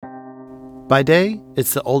By day,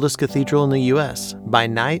 it's the oldest cathedral in the U.S. By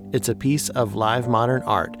night, it's a piece of live modern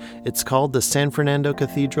art. It's called the San Fernando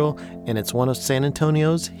Cathedral, and it's one of San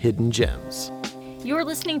Antonio's hidden gems. You're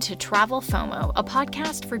listening to Travel FOMO, a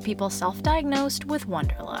podcast for people self-diagnosed with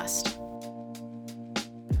wanderlust.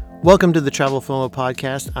 Welcome to the Travel FOMO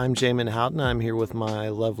podcast. I'm Jamin Houghton. I'm here with my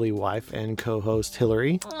lovely wife and co-host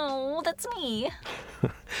Hillary. Oh, that's me.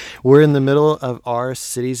 We're in the middle of our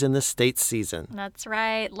Cities in the States season. That's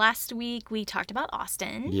right. Last week we talked about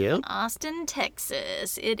Austin. Yep. Austin,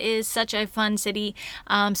 Texas. It is such a fun city.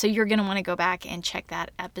 So you're going to want to go back and check that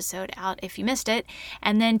episode out if you missed it.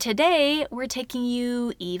 And then today we're taking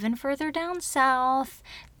you even further down south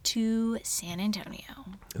to San Antonio.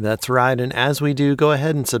 That's right. And as we do, go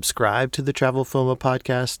ahead and subscribe to the Travel FOMO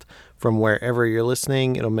podcast from wherever you're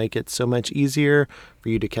listening. It'll make it so much easier for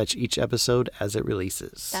you to catch each episode as it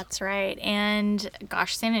releases. That's right. And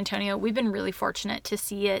gosh, San Antonio, we've been really fortunate to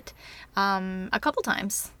see it a couple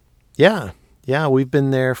times. Yeah, we've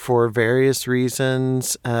been there for various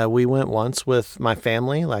reasons. We went once with my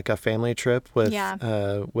family, like a family trip with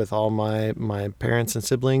all my parents and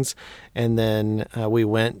siblings. And then we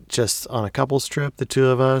went just on a couple's trip, the two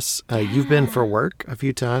of us. You've been for work a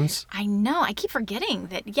few times. I know. I keep forgetting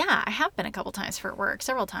that, I have been a couple times for work,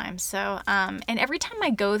 several times. So, and every time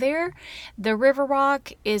I go there, the River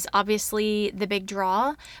Rock is obviously the big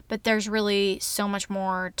draw, but there's really so much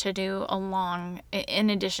more to do along,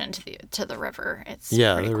 in addition to the river. It's pretty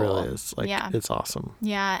there cool. really is. It's awesome.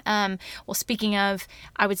 Yeah. Well, speaking of,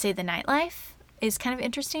 I would say the nightlife is kind of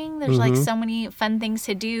interesting. There's so many fun things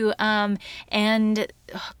to do. And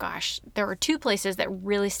there were two places that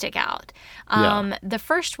really stick out. The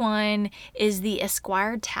first one is the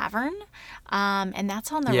Esquire Tavern. And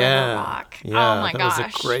that's on the River Rock. Yeah, oh my gosh. That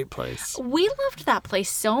was a great place. We loved that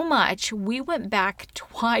place so much. We went back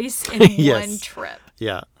twice in one trip.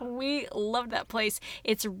 Yeah. We loved that place.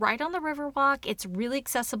 It's right on the Riverwalk. It's really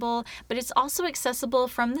accessible, but it's also accessible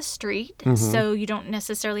from the street, so you don't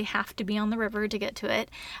necessarily have to be on the river to get to it.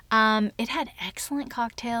 It had excellent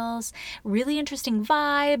cocktails, really interesting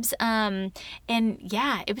vibes, and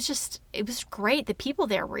it was great. The people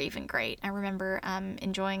there were even great. I remember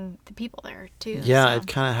enjoying the people there too. Yeah, it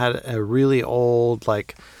kind of had a really old,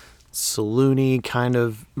 saloon-y kind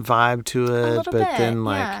of vibe to it, then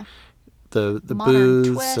the modern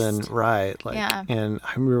booths twist. And and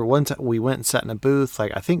I remember one time we went and sat in a booth I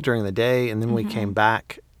think during the day, and then we came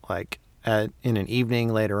back in an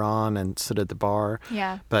evening later on and stood at the bar.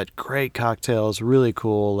 But great cocktails, really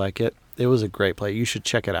cool. It was a great place. You should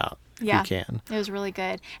check it out if you can. It was really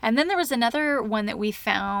good. And then there was another one that we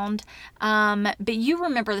found, but you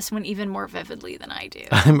remember this one even more vividly than I do.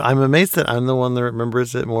 I'm amazed that I'm the one that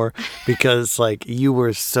remembers it more because you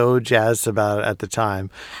were so jazzed about it at the time,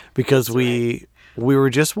 because we were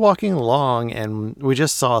just walking along and we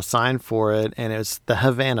just saw a sign for it, and it was the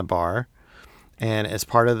Havana Bar, and it's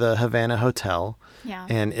part of the Havana Hotel. Yeah.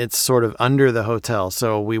 And it's sort of under the hotel.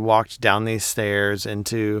 So we walked down these stairs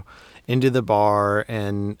into the bar,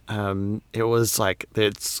 and it was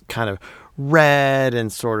it's kind of red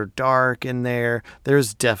and sort of dark in there.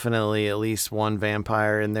 There's definitely at least one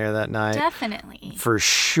vampire in there that night. Definitely. For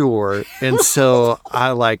sure. And so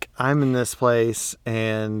I'm in this place,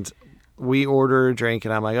 and we order a drink,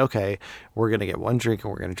 and I'm like, okay, we're going to get one drink,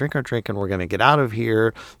 and we're going to drink our drink, and we're going to get out of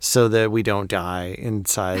here so that we don't die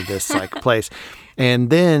inside this place.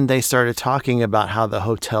 And then they started talking about how the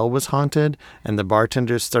hotel was haunted, and the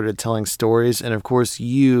bartenders started telling stories. And of course,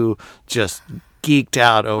 you just geeked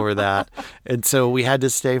out over that. And so we had to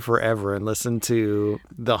stay forever and listen to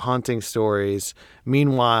the haunting stories.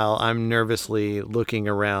 Meanwhile, I'm nervously looking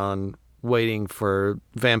around, waiting for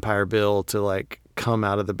Vampire Bill to come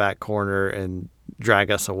out of the back corner and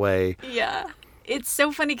drag us away. Yeah. It's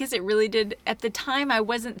so funny because it really did. At the time, I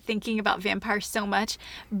wasn't thinking about vampires so much,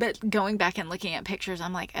 but going back and looking at pictures,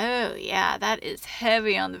 I'm like, oh, yeah, that is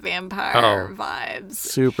heavy on the vampire vibes.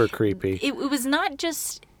 Super creepy. It was not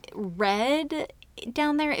just red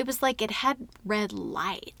down there. It was it had red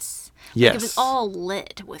lights. Yes. It was all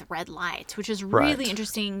lit with red lights, which is really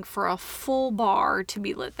interesting for a full bar to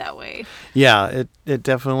be lit that way. Yeah, it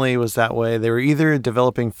definitely was that way. They were either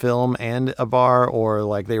developing film and a bar,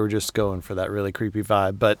 or they were just going for that really creepy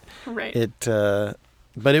vibe. But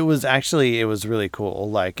it was really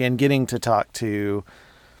cool. And getting to talk to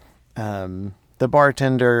the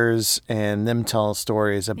bartenders and them tell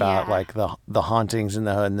stories about the hauntings and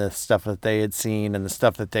the stuff that they had seen and the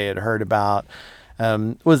stuff that they had heard about.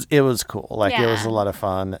 It was cool. It was a lot of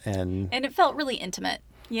fun, and it felt really intimate.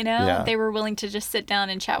 You know, Yeah. they were willing to just sit down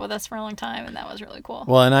and chat with us for a long time, and that was really cool.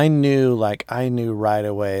 Well, and I knew right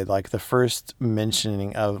away, like the first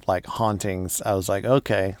mentioning of like hauntings, I was like,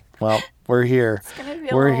 okay, well, we're here. It's gonna be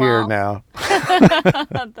a We're little here while.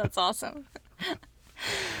 now. That's awesome.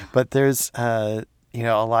 But there's, you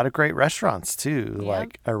know, a lot of great restaurants too, Yep.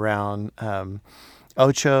 like around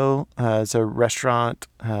Ocho is a restaurant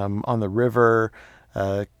on the river,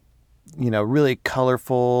 you know, really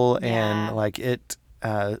colorful Yeah. and like it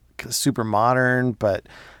super modern, but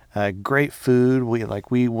great food.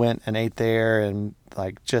 We went and ate there and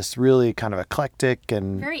like just really kind of eclectic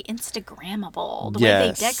and Very Instagrammable. The way they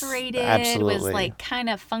Yes, decorated was absolutely. like kind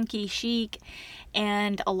of funky chic,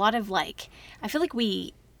 and a lot of like, I feel like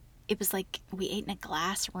it was like we ate in a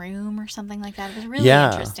glass room or something like that. It was really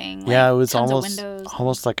interesting. Yeah, Like, it was tons almost of windows.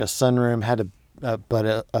 almost like a sunroom, had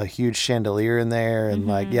a huge chandelier in there, and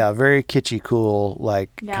like Mm-hmm. yeah, very kitschy, cool, like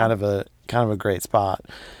Yeah. kind of a great spot.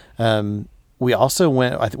 We also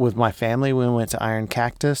went with my family. We went to Iron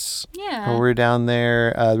Cactus. Yeah. When we were down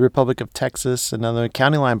there. The Republic of Texas, another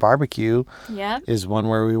County Line Barbecue Yep. is one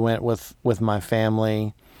where we went with my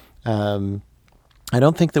family. I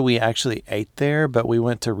don't think that we actually ate there, but we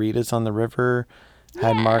went to Rita's on the river,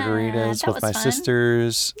 had Yeah, margaritas that with was my fun.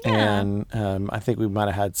 sisters, Yeah. and I think we might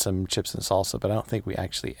have had some chips and salsa, but I don't think we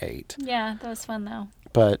actually ate. Yeah, that was fun though.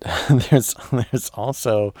 But there's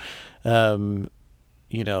also,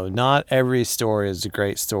 you know, not every story is a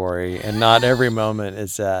great story, and not every moment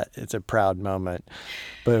is it's a proud moment.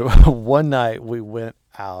 But one night we went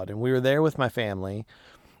out, and we were there with my family,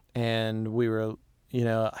 and we were, you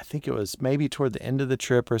know, I think it was maybe toward the end of the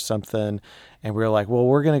trip or something, and we were like, well,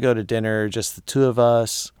 we're gonna go to dinner, just the two of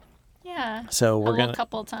us. Yeah. So A we're little gonna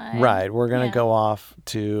couple time. right, we're gonna Yeah. go off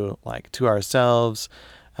to ourselves.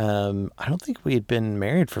 I don't think we had been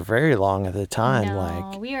married for very long at the time. No,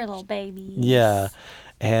 Like, we were little babies. yeah.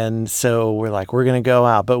 And so we're like, we're going to go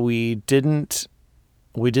out, but we didn't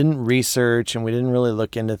research and we didn't really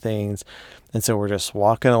look into things. And so we're just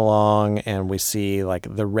walking along and we see like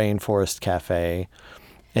the Rainforest Cafe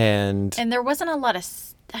and And there wasn't a lot of.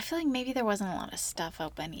 I feel like maybe there wasn't a lot of stuff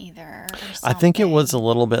open either. Or I think it was a something.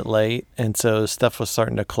 little bit late. And so stuff was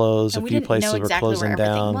starting to close. And A we few didn't places know were exactly closing where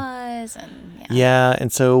everything down. was, and yeah. Yeah. And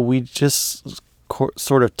so we just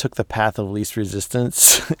sort of took the path of least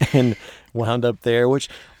resistance and wound up there, which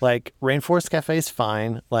like Rainforest Cafe is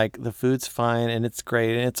fine. Like the food's fine and it's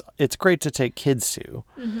great. And it's great to take kids to,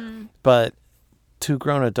 Mm-hmm. but two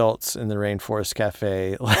grown adults in the Rainforest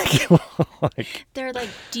Cafe, like They're like,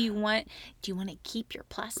 do you want to keep your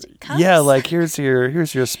plastic cups? yeah, like here's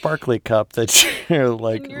your sparkly cup that you're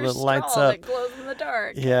like and your that lights straw up. that glows in the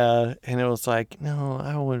dark. Yeah, and it was like, no,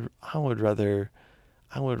 I would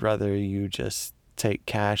rather you just take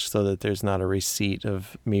cash so that there's not a receipt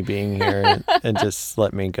of me being here and just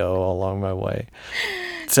let me go along my way.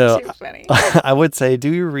 So Too funny. I would say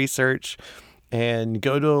do your research and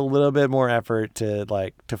go to a little bit more effort to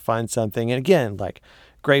find something. And again, like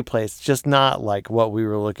great place, just not like what we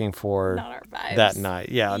were looking for Not our vibes. that night.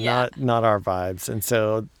 Yeah, Yeah. not our vibes. And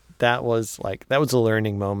so that was a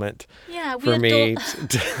learning moment Yeah, we for me. we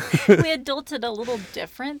adulted a little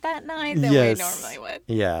different that night than Yes. we normally would.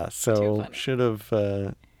 Yeah, so funny. should have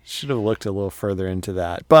looked a little further into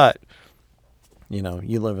that. But you know,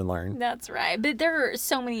 you live and learn. That's right. But there are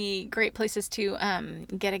so many great places to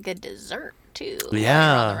get a good dessert too. while you're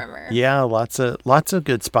Yeah, on the river. yeah, lots of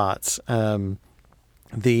good spots.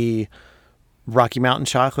 The Rocky Mountain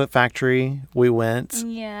Chocolate Factory we went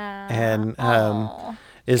Yeah. and Aw,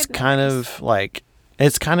 is good kind memories. of like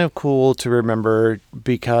it's kind of cool to remember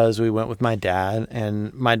because we went with my dad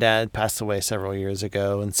and my dad passed away several years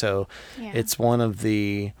ago, and so Yeah. it's one of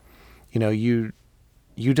the, you know, you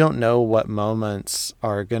don't know what moments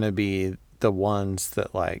are going to be the ones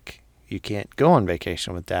that like you can't go on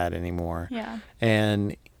vacation with dad anymore. Yeah.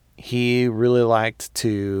 And he really liked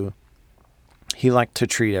to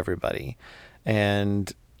treat everybody.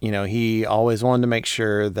 And you know, he always wanted to make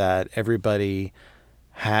sure that everybody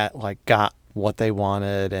had like got what they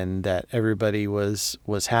wanted and that everybody was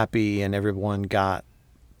happy and everyone got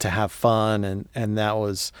to have fun, and that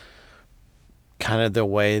was kind of the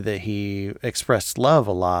way that he expressed love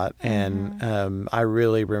a lot. Mm-hmm. And I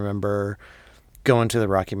really remember going to the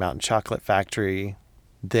Rocky Mountain Chocolate Factory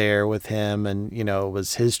there with him, and you know, it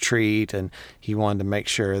was his treat and he wanted to make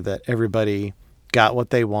sure that everybody got what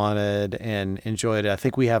they wanted and enjoyed it. I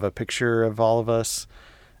think we have a picture of all of us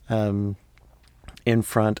in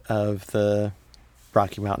front of the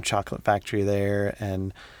Rocky Mountain Chocolate Factory there,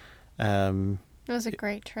 and It was a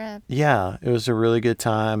great trip. yeah, it was a really good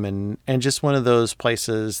time, and just one of those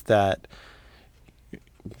places that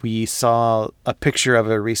we saw a picture of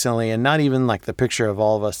it recently, and not even like the picture of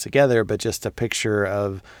all of us together, but just a picture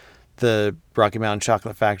of the Rocky Mountain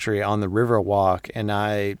Chocolate Factory on the Riverwalk. And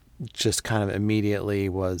I just kind of immediately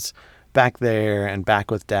was back there and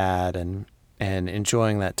back with Dad and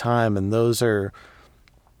enjoying that time. And those are,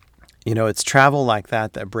 it's travel like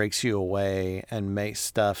that that breaks you away and makes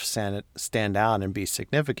stuff stand out and be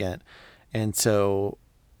significant. And so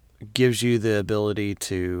gives you the ability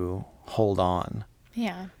to hold on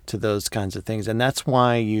to those kinds of things. And that's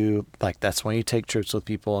why you take trips with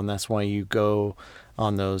people, and that's why you go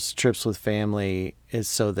on those trips with family, is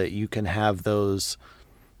so that you can have those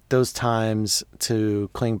times to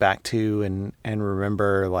cling back to and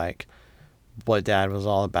remember like what Dad was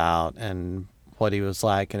all about and what he was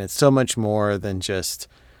like. And it's so much more than just,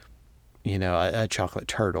 a chocolate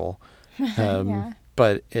turtle.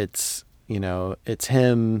 But it's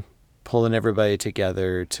him pulling everybody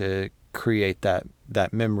together to create that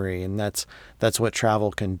memory. And that's what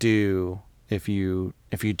travel can do if you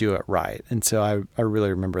do it right. And so I really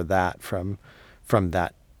remember that from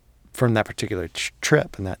that particular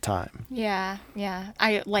trip and that time. Yeah.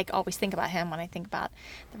 I always think about him when I think about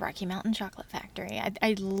the Rocky Mountain Chocolate Factory.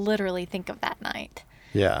 I literally think of that night.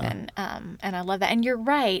 Yeah. And I love that. And you're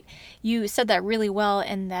right. You said that really well,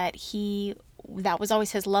 in that that was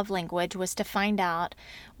always his love language, was to find out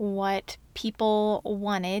what people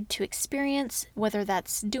wanted to experience, whether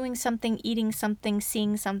that's doing something, eating something,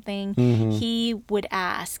 seeing something. Mm-hmm. He would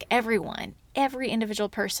ask every individual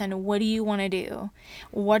person, what do you want to do?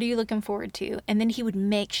 What are you looking forward to? And then he would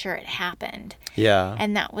make sure it happened. Yeah.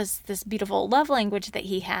 And that was this beautiful love language that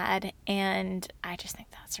he had. And I just think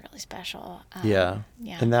that's really special. Yeah.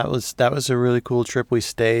 And that was a really cool trip. We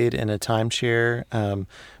stayed in a timeshare,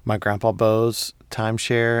 my Grandpa Bo's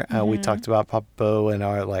timeshare. Mm-hmm. We talked about Papa Bo and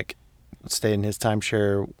our stay in his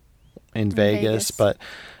timeshare in Vegas. But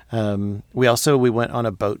we went on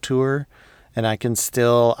a boat tour. And I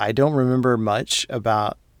don't remember much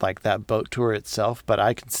about that boat tour itself, but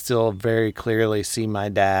I can still very clearly see my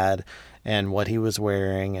dad and what he was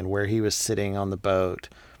wearing and where he was sitting on the boat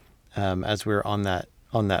as we were on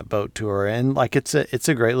that boat tour. And it's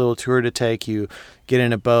a great little tour to take. You get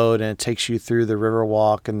in a boat and it takes you through the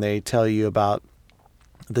Riverwalk, and they tell you about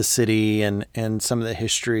the city and some of the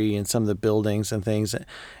history and some of the buildings and things.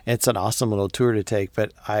 It's an awesome little tour to take,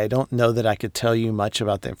 but I don't know that I could tell you much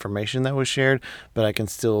about the information that was shared, but I can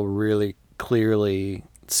still really clearly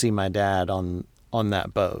see my dad on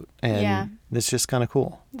that boat. And it's just kind of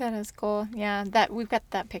cool. That is cool. Yeah. That we've got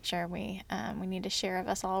that picture we need to share of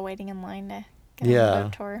us all waiting in line to get on the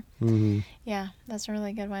boat tour. Mm-hmm. Yeah. That's a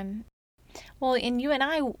really good one. Well, and you and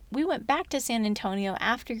I, we went back to San Antonio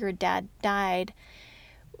after your dad died.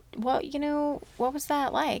 Well, what was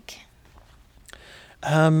that like?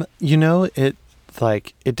 It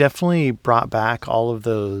definitely brought back all of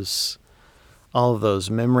those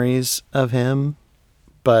memories of him.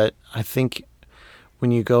 But I think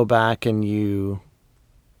when you go back and you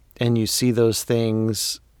see those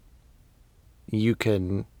things, you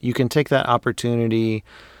can take that opportunity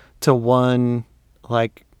to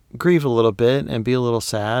grieve a little bit and be a little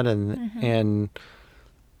sad and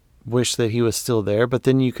wish that he was still there, but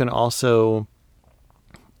then you can also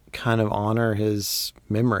kind of honor his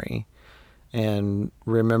memory and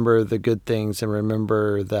remember the good things and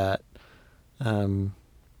remember that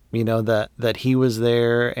that he was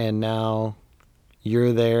there and now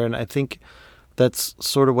you're there. And I think that's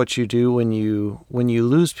sort of what you do when you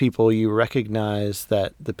lose people. You recognize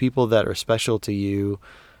that the people that are special to you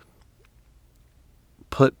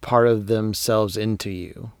put part of themselves into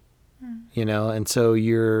you. And so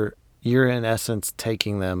you're in essence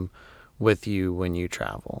taking them with you when you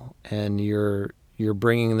travel, and you're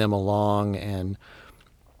bringing them along, and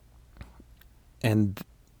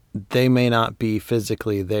they may not be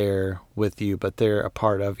physically there with you, but they're a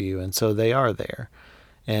part of you, and so they are there,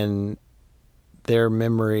 and their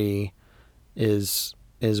memory is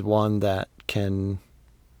one that can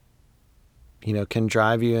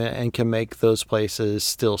drive you and can make those places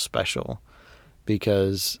still special,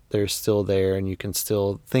 because they're still there and you can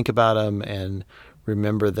still think about them and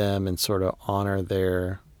remember them and sort of honor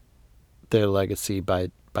their legacy by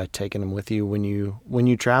taking them with you when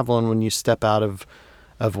you travel and when you step out of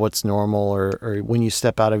what's normal or when you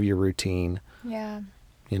step out of your routine. Yeah.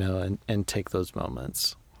 And take those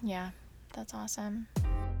moments. Yeah, that's awesome.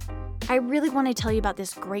 I really want to tell you about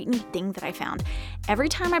this great new thing that I found. Every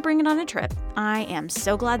time I bring it on a trip, I am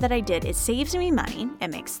so glad that I did. It saves me money, it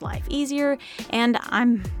makes life easier, and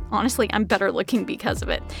I'm better looking because of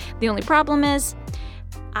it. The only problem is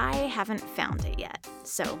I haven't found it yet.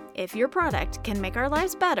 So if your product can make our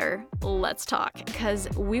lives better, let's talk, because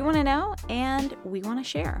we want to know and we want to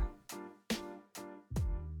share.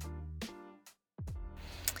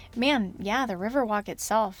 Man, yeah, the Riverwalk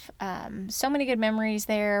itself. So many good memories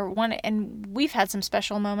there. And we've had some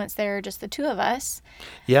special moments there, just the two of us.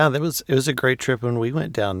 Yeah, it was a great trip when we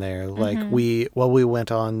went down there. Like we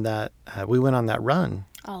went on that run.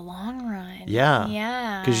 A long run. Yeah.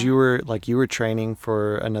 Yeah. Because you were training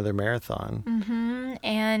for another marathon. Mm-hmm.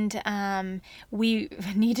 And we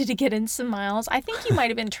needed to get in some miles. I think you might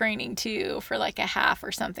have been training too for like a half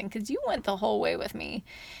or something, because you went the whole way with me.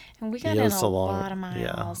 And we got in a lot of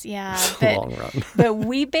miles. Yeah. But, long run. But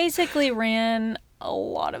we basically ran a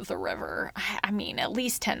lot of the river. I mean, at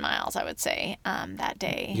least 10 miles, I would say, that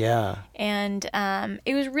day. Yeah. And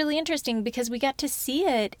it was really interesting because we got to see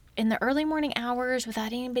it in the early morning hours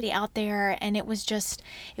without anybody out there. And it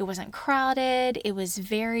wasn't crowded. It was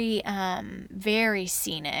very, very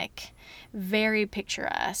scenic, very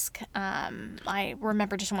picturesque. I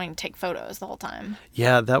remember just wanting to take photos the whole time.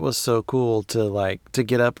 Yeah, that was so cool to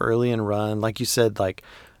get up early and run. Like you said, like,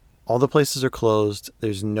 all the places are closed.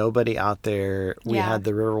 There's nobody out there. We had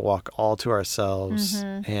the Riverwalk all to ourselves.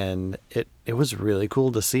 And it was really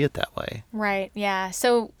cool to see it that way. Right. Yeah.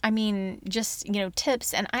 So, I mean, just,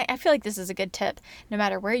 tips. And I feel like this is a good tip no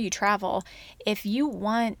matter where you travel. If you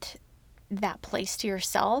want that place to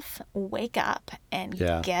yourself, wake up and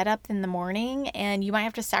get up in the morning, and you might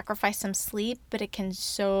have to sacrifice some sleep, but it can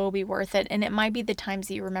so be worth it. And it might be the times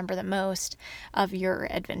that you remember the most of your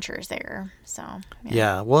adventures there. So,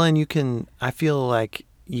 yeah. Well, and I feel like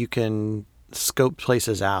you can scope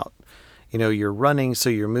places out. You're running, so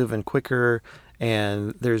you're moving quicker,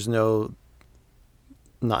 and there's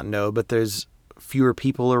there's fewer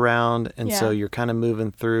people around. And so you're kind of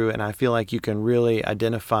moving through, and I feel like you can really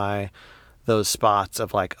identify those spots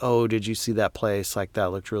of like, oh, did you see that place? Like, that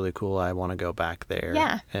looked really cool. I want to go back there.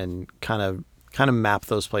 Yeah. And kind of map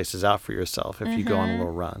those places out for yourself if you go on a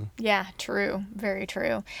little run. Yeah, true. Very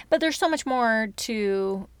true. But there's so much more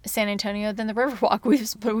to San Antonio than the Riverwalk.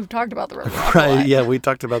 We've talked about the Riverwalk right. a lot. Yeah, we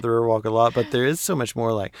talked about the Riverwalk a lot, but there is so much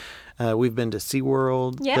more. Like, we've been to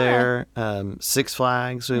SeaWorld there. Six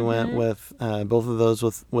Flags, we went with both of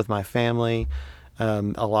those with my family.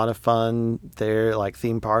 A lot of fun there. Like,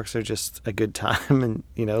 theme parks are just a good time,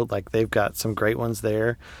 and like, they've got some great ones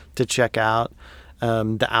there to check out.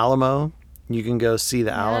 The Alamo, you can go see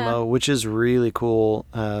the Alamo, which is really cool.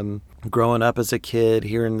 Growing up as a kid,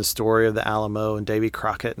 hearing the story of the Alamo and Davy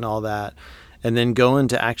Crockett and all that, and then going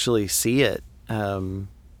to actually see it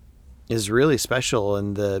is really special.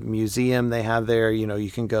 And the museum they have there,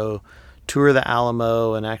 you can go tour the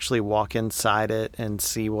Alamo and actually walk inside it and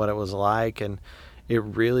see what it was like, and it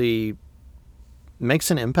really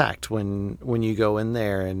makes an impact when you go in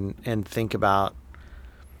there and think about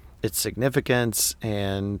its significance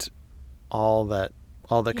and all that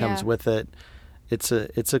comes with it. It's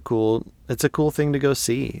a cool thing to go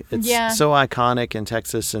see. It's so iconic in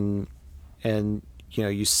Texas, and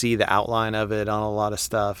you see the outline of it on a lot of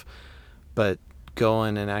stuff, but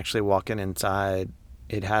going and actually walking inside,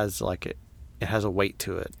 it has a weight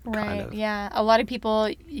to it. Right. Kind of. Yeah. A lot of people,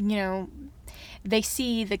 they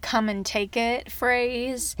see the "come and take it"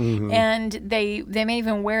 phrase, and they may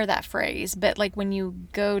even wear that phrase. But like, when you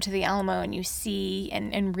go to the Alamo and you see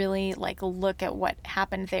and really like look at what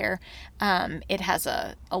happened there, it has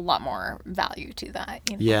a lot more value to that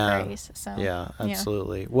phrase. So yeah,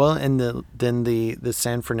 absolutely. Well, and then the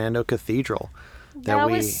San Fernando Cathedral. That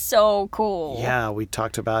was so cool. Yeah, we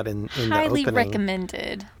talked about in the opening. Highly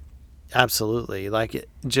recommended. Absolutely. Like,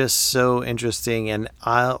 just so interesting. And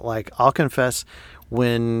I'll confess,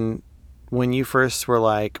 when you first were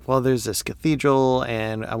like, well, there's this cathedral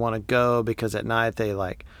and I want to go because at night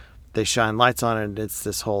they shine lights on it and it's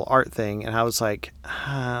this whole art thing. And I was like,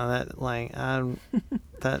 I don't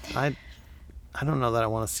know that I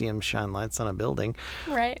want to see them shine lights on a building.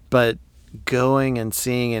 Right. But going and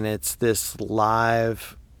seeing, and it's this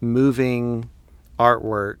live, moving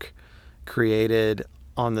artwork created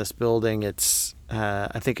on this building. It's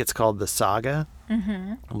I think it's called the Saga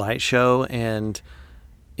Light Show, and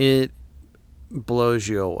it blows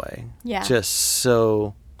you away. Yeah. Just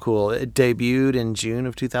so cool. It debuted in June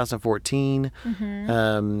of 2014,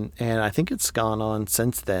 and I think it's gone on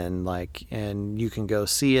since then. And you can go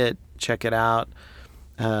see it, check it out.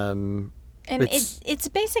 And it's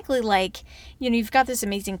basically like, you've got this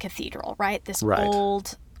amazing cathedral, right? This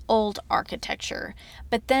old architecture,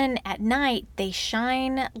 but then at night they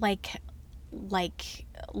shine like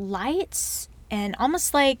lights and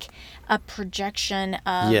almost like a projection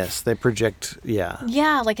of Yes, they project.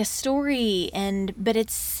 Yeah, like a story, but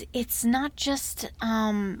it's not just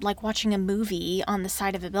like watching a movie on the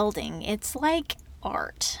side of a building. It's like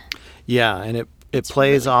art. yeah, and it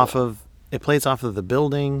plays really off of the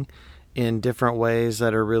building in different ways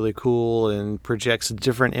that are really cool, and projects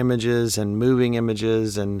different images and moving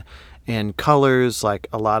images and colors, like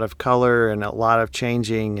a lot of color and a lot of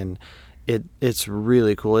changing, and it's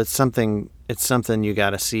really cool. It's something you got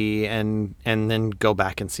to see and then go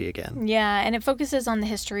back and see again. Yeah, and it focuses on the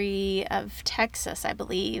history of Texas, I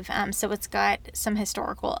believe. So it's got some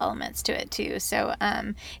historical elements to it too. So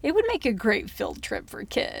it would make a great field trip for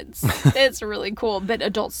kids. It's really cool, but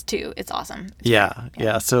adults too. It's awesome. It's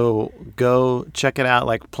Yeah. So go check it out.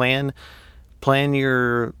 Like plan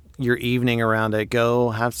your evening around it.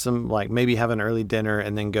 Go have some, like, maybe have an early dinner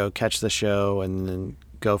and then go catch the show and then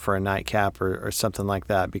go for a nightcap or something like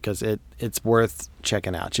that, because it's worth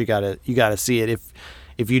checking out. You gotta see it.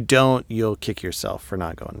 If you don't, you'll kick yourself for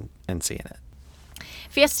not going and seeing it.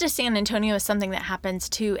 Fiesta San Antonio is something that happens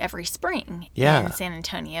too every spring in San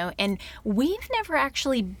Antonio. And we've never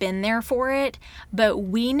actually been there for it, but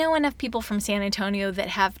we know enough people from San Antonio that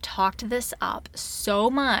have talked this up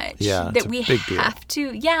so much that we have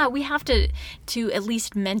to at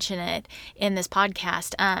least mention it in this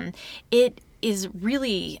podcast. It is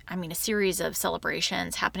really, a series of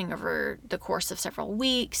celebrations happening over the course of several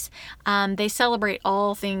weeks. They celebrate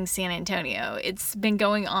all things San Antonio. It's been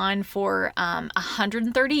going on for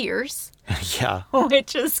 130 years. Yeah.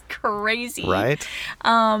 Which is crazy. Right?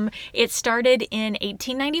 It started in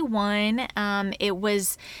 1891. It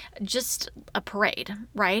was just a parade,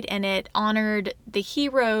 right? And it honored the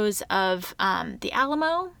heroes of the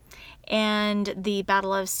Alamo and the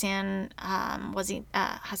Battle of San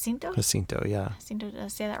Jacinto? Jacinto, yeah. Jacinto, did I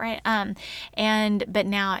say that right? But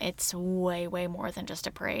now it's way, way more than just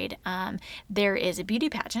a parade. There is a beauty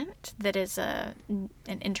pageant that is an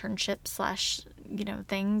internship /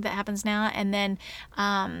 thing that happens now, and then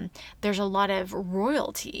there's a lot of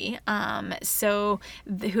royalty. So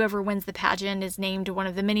whoever wins the pageant is named one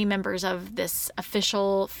of the many members of this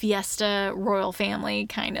official Fiesta royal family,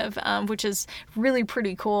 kind of, which is really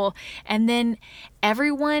pretty cool. And then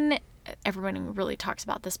everyone really talks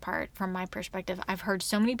about this part from my perspective. I've heard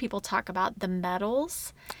so many people talk about the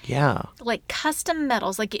medals. Yeah. Like custom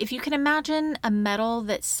medals. Like if you can imagine a medal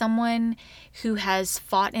that someone who has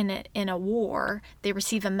fought in a war, they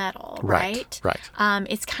receive a medal, right? Right.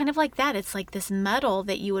 It's kind of like that. It's like this medal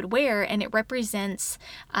that you would wear, and it represents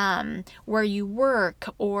where you work,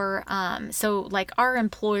 or so like our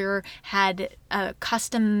employer had a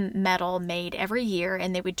custom medal made every year,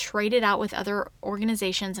 and they would trade it out with other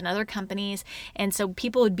organizations and other companies, and so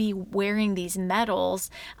people would be wearing these medals,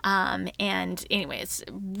 and anyway, it's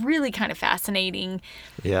really kind of fascinating.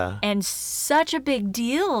 Yeah. And such a big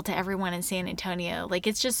deal to everyone in San Antonio. Like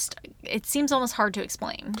it seems almost hard to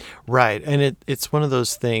explain. Right. And it's one of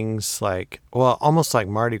those things almost like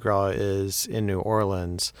Mardi Gras is in New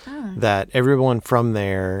Orleans, that everyone from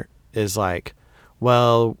there is like,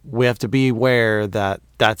 well, we have to be aware that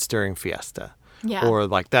that's during Fiesta. Yeah. Or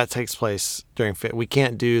like that takes place during we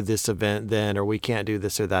can't do this event then, or we can't do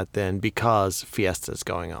this or that then because Fiesta's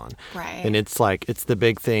going on. Right. And it's the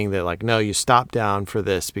big thing that like, no, you stop down for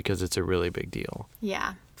this because it's a really big deal.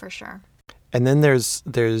 Yeah, for sure. And then there's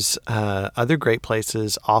other great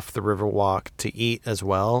places off the Riverwalk to eat as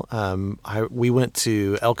well. We went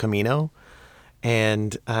to El Camino,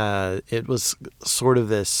 and it was sort of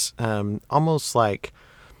this almost like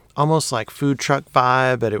food truck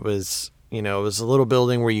vibe, but it was it was a little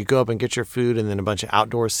building where you go up and get your food, and then a bunch of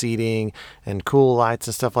outdoor seating and cool lights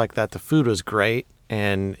and stuff like that. The food was great,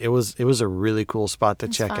 and it was a really cool spot to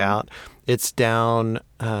check out. It's down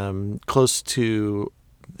close to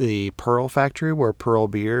the Pearl factory where Pearl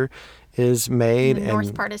beer is made.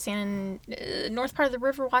 North part of the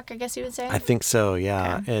Riverwalk, I guess you would say. I think so,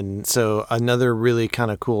 yeah. Okay. And so another really kind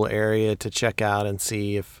of cool area to check out and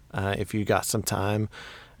see if you got some time.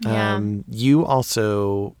 Yeah. You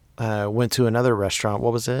also went to another restaurant.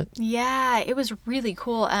 What was it? Yeah, it was really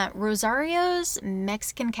cool. Rosario's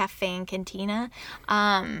Mexican Cafe and Cantina.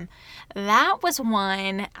 That was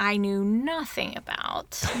one I knew nothing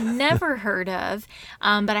about, never heard of.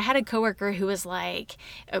 But I had a coworker who was like,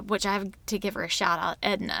 which I have to give her a shout out,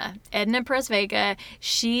 Edna Perez Vega.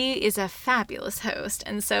 She is a fabulous host.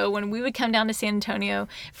 And so when we would come down to San Antonio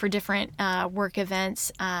for different work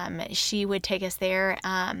events, she would take us there.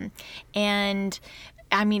 And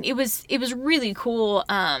it was really cool.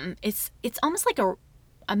 It's almost like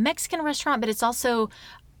a Mexican restaurant, but it's also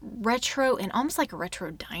retro and almost like a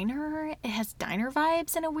retro diner. It has diner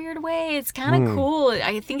vibes in a weird way. It's kind of cool.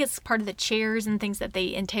 I think it's part of the chairs and things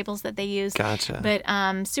and tables that they use. Gotcha.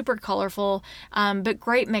 But super colorful, but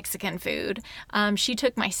great Mexican food. She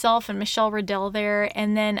took myself and Michelle Riddell there.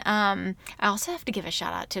 And then I also have to give a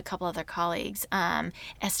shout out to a couple other colleagues,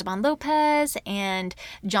 Esteban Lopez and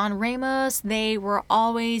John Ramos. They were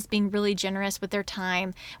always being really generous with their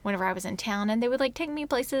time whenever I was in town, and they would like take me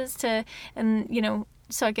places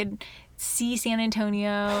so I could see San Antonio.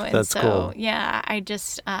 And That's cool. Yeah, I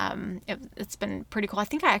just, it's been pretty cool. I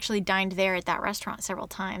think I actually dined there at that restaurant several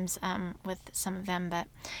times with some of them, but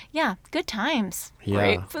yeah, good times. Yeah.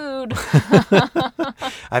 Great food.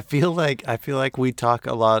 I feel like we talk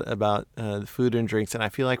a lot about food and drinks, and I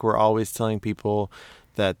feel like we're always telling people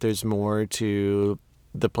that there's more to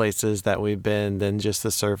the places that we've been than just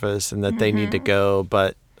the surface, and that they need to go.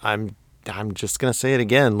 But I'm just going to say it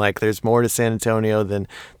again. Like, there's more to San Antonio than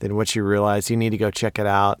what you realize. You need to go check it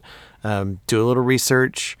out. Do a little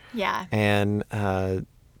research. Yeah. And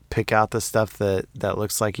pick out the stuff that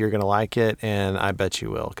looks like you're going to like it. And I bet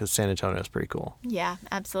you will, because San Antonio is pretty cool. Yeah,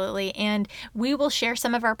 absolutely. And we will share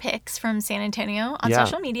some of our pics from San Antonio on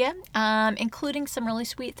social media, including some really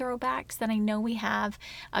sweet throwbacks that I know we have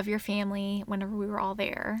of your family whenever we were all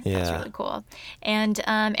there. Yeah. That's really cool. And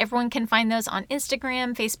everyone can find those on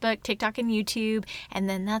Instagram, Facebook, TikTok, and YouTube. And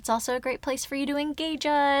then that's also a great place for you to engage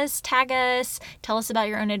us, tag us, tell us about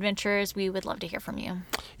your own adventures. We would love to hear from you.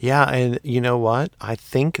 Yeah, and you know what? I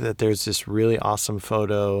think that there's this really awesome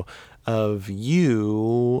photo of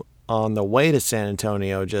you on the way to San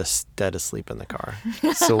Antonio just dead asleep in the car.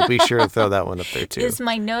 So we'll be sure to throw that one up there too. Is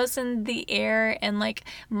my nose in the air and like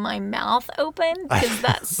my mouth open? Because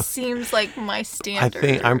that seems like my standard.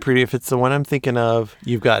 If it's the one I'm thinking of,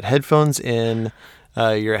 you've got headphones in,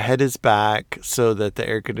 your head is back so that the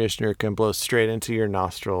air conditioner can blow straight into your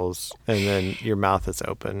nostrils, and then your mouth is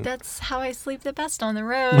open. That's how I sleep the best on the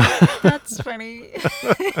road. That's funny.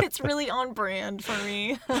 It's really on brand for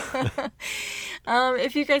me.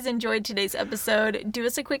 If you guys enjoyed today's episode, do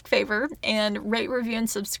us a quick favor and rate, review, and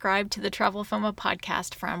subscribe to the Travel FOMO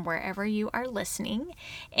podcast from wherever you are listening.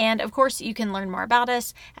 And of course, you can learn more about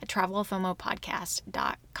us at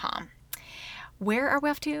travelfomopodcast.com. Where are we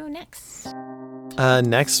off to next?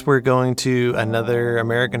 Next, we're going to another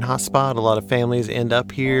American hotspot. A lot of families end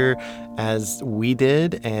up here, as we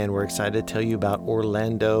did, and we're excited to tell you about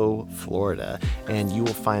Orlando, Florida. And you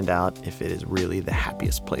will find out if it is really the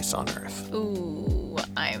happiest place on earth. Ooh,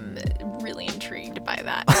 I'm really intrigued by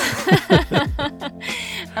that.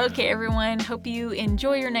 Okay, everyone. Hope you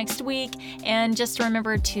enjoy your next week. And just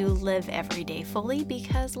remember to live every day fully,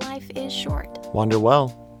 because life is short. Wander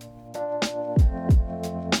well.